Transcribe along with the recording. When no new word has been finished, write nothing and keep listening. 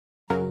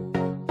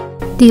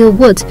The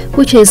award,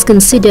 which is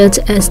considered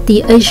as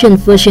the Asian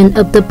version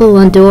of the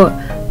Ballon d'Or,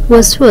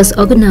 was first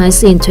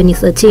organized in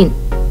 2013.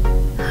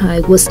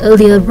 Hai was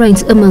earlier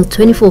ranked among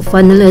 24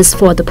 finalists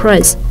for the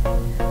prize.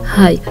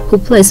 Hai, who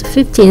placed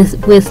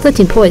 15th with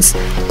 13 points,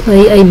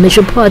 played a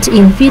major part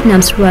in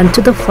Vietnam's run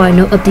to the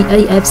final of the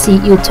AFC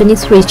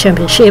U23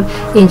 Championship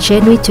in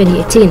January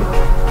 2018,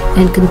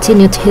 and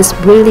continued his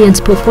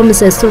brilliant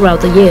performances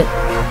throughout the year.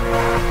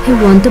 He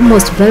won the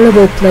Most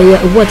Valuable Player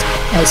award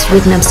as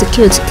Vietnam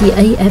secured the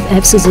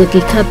AFF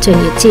Suzuki Cup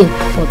 2018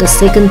 for the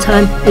second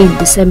time in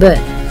December.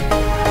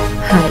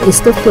 Hai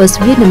is the first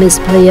Vietnamese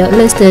player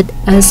listed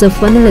as a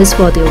finalist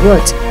for the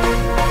award.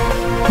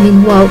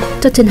 Meanwhile,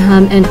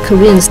 Tottenham and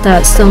Korean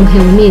star Son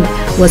Heung-min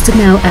was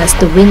announced as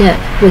the winner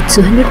with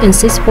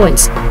 206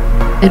 points.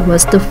 It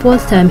was the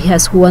fourth time he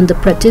has won the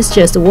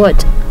prestigious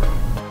award.